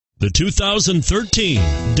The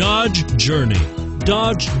 2013 Dodge Journey.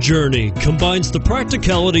 Dodge Journey combines the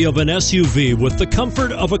practicality of an SUV with the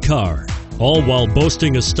comfort of a car, all while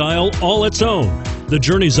boasting a style all its own. The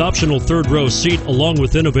Journey's optional third-row seat, along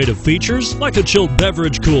with innovative features like a chilled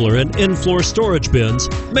beverage cooler and in-floor storage bins,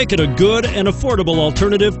 make it a good and affordable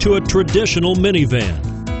alternative to a traditional minivan,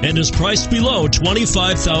 and is priced below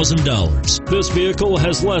 $25,000. This vehicle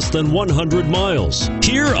has less than 100 miles.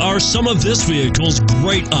 Here are some of this vehicle's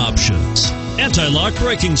great options: anti-lock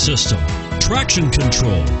braking system, traction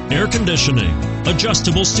control, air conditioning,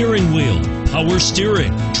 adjustable steering wheel, power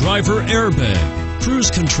steering, driver airbag, cruise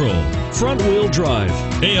control, front-wheel drive,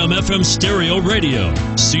 AM/FM stereo radio,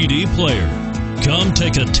 CD player. Come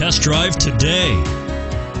take a test drive today.